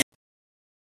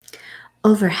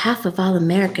Over half of all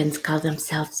Americans call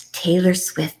themselves Taylor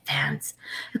Swift fans,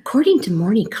 according to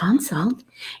Morning Consult.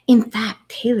 In fact,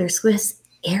 Taylor Swift's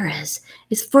Eras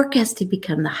is forecast to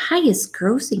become the highest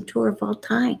grossing tour of all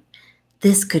time.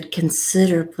 This could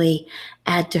considerably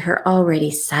add to her already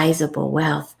sizable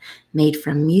wealth made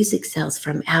from music sales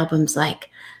from albums like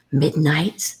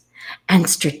Midnights and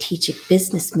strategic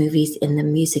business movies in the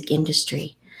music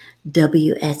industry.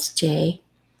 WSJ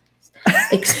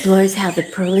explores how the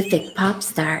prolific pop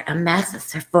star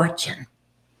amasses her fortune.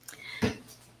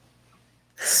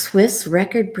 Swift's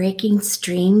record-breaking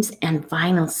streams and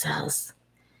vinyl sales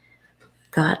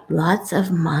got lots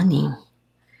of money.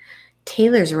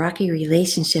 Taylor's rocky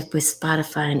relationship with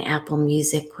Spotify and Apple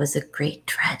Music was a great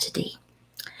tragedy.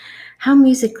 How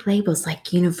music labels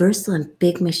like Universal and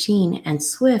Big Machine and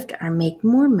Swift are make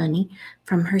more money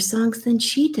from her songs than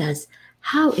she does.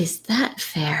 How is that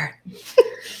fair?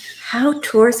 How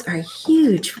tours are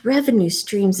huge revenue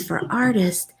streams for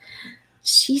artists.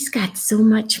 She's got so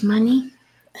much money,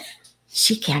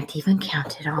 she can't even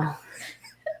count it all.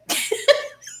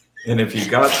 And if you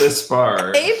got this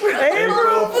far, April